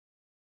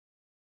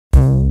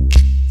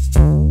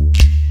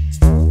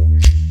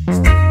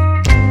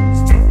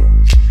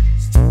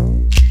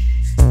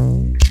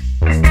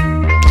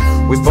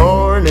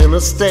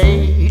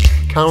stage,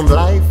 count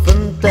life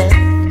and death,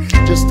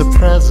 just the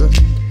present,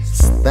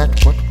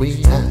 that's what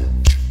we have.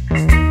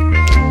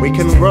 We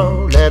can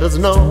grow, let us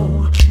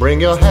know,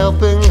 bring your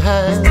helping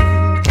hand,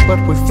 but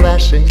we're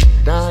flashing,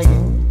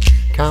 dying,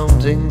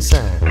 counting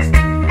sand.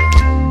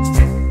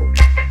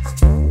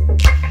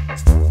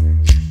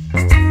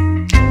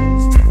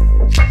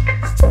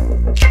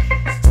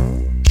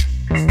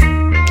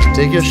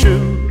 Take your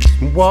shoes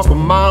and walk a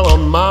mile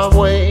on my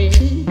way.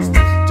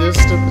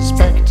 Just a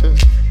perspective,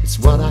 it's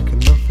what I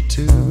can offer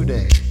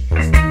today.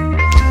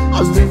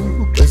 I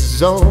loop a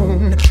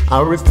zone,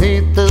 I'll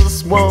repeat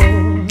this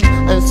one.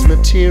 It's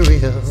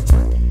material,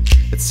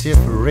 it's here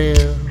for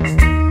real.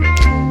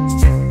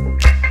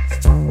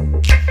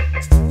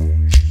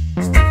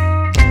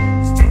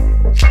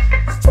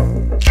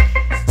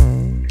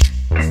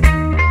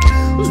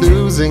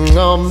 Losing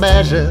all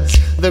measures,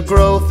 the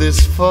growth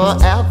is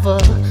forever.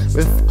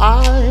 If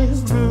I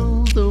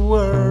rule the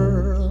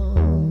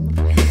world,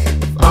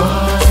 if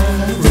I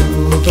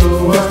rule the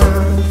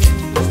world,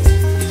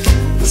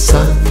 the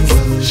sun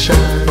will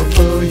shine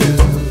for you.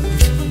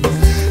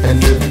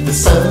 And if the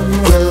sun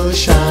will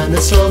shine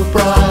so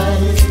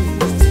bright,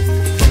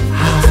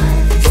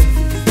 high,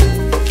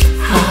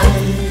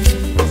 high.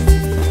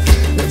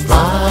 If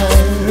I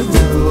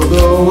rule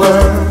the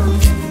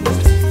world,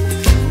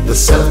 the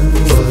sun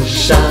will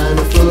shine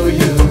for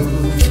you.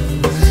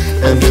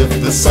 And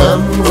if the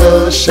sun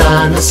will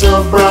shine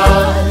so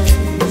bright,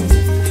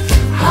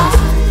 high,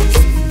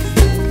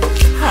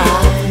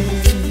 high.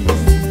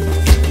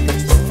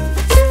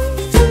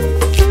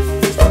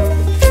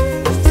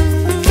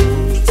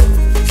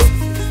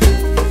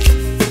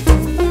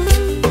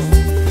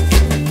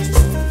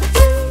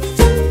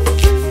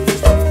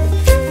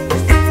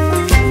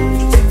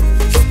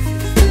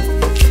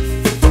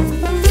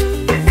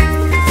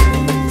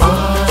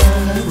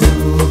 I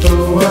rule the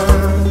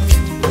world,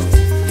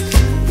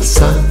 the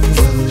sun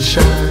will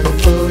shine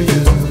for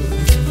you.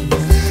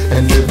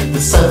 And if the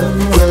sun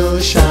will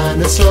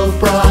shine so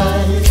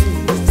bright,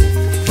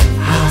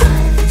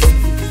 high,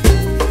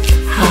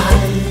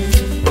 high.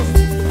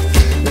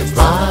 If I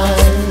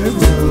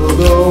rule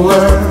the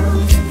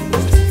world,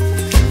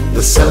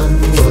 the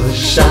sun will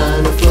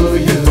shine for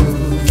you.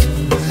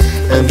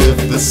 And if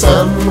the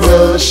sun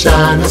will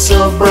shine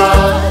so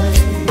bright,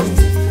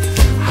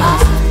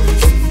 high,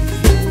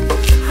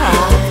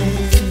 high.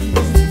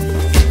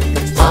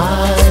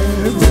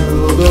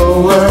 The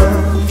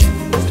world,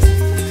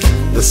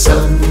 the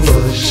sun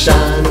will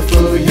shine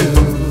for you.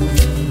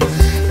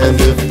 And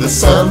if the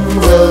sun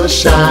will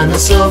shine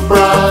so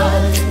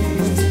bright,